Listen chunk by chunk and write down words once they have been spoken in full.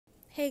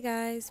Hey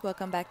guys,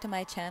 welcome back to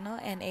my channel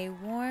and a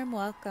warm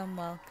welcome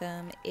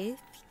if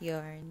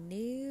you're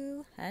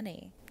new,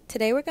 honey.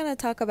 Today we're going to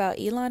talk about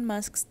Elon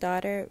Musk's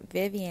daughter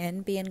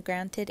Vivian being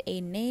granted a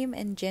name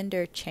and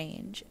gender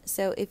change.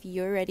 So if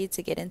you're ready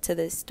to get into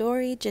this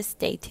story, just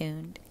stay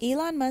tuned.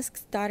 Elon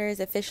Musk's daughter is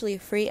officially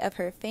free of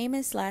her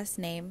famous last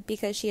name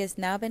because she has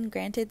now been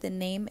granted the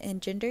name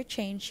and gender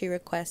change she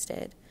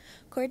requested.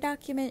 Court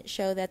documents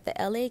show that the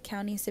LA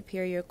County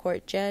Superior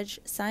Court judge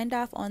signed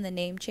off on the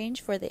name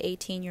change for the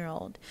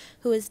 18-year-old,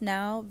 who is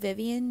now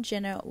Vivian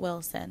Jenna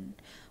Wilson.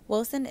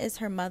 Wilson is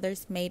her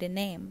mother's maiden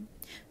name.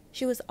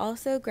 She was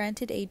also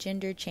granted a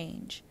gender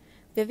change.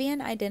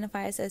 Vivian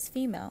identifies as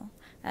female,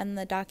 and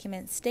the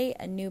documents state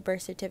a new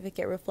birth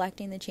certificate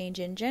reflecting the change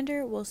in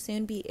gender will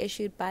soon be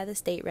issued by the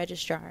state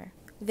registrar.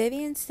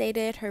 Vivian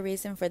stated her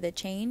reason for the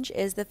change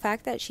is the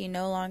fact that she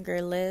no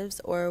longer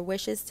lives or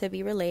wishes to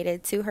be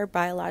related to her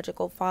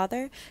biological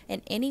father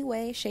in any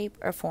way, shape,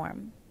 or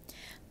form.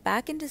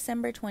 Back in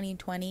December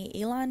 2020,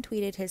 Elon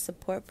tweeted his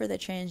support for the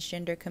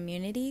transgender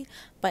community,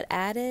 but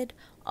added,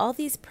 "All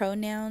these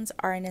pronouns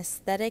are an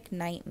aesthetic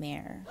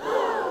nightmare."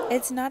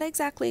 It's not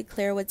exactly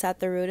clear what's at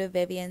the root of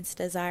Vivian's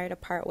desire to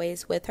part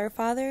ways with her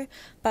father,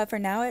 but for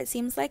now it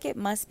seems like it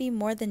must be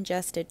more than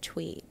just a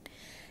tweet.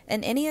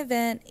 In any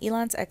event,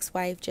 Elon's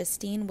ex-wife,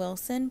 Justine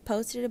Wilson,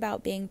 posted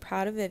about being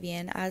proud of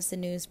Vivian as the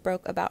news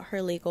broke about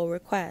her legal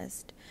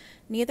request.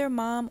 Neither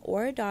mom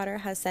or daughter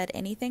has said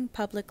anything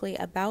publicly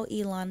about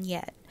Elon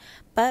yet,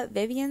 but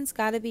Vivian's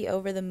gotta be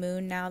over the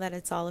moon now that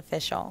it's all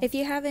official. If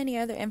you have any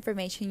other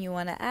information you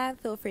want to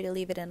add, feel free to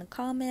leave it in the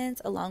comments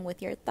along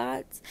with your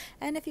thoughts.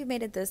 And if you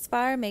made it this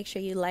far, make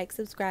sure you like,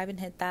 subscribe, and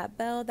hit that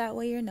bell. That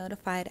way you're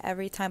notified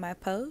every time I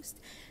post.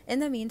 In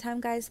the meantime,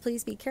 guys,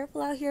 please be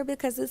careful out here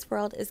because this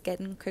world is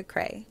getting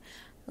cray-cray.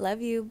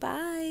 Love you.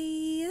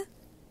 Bye.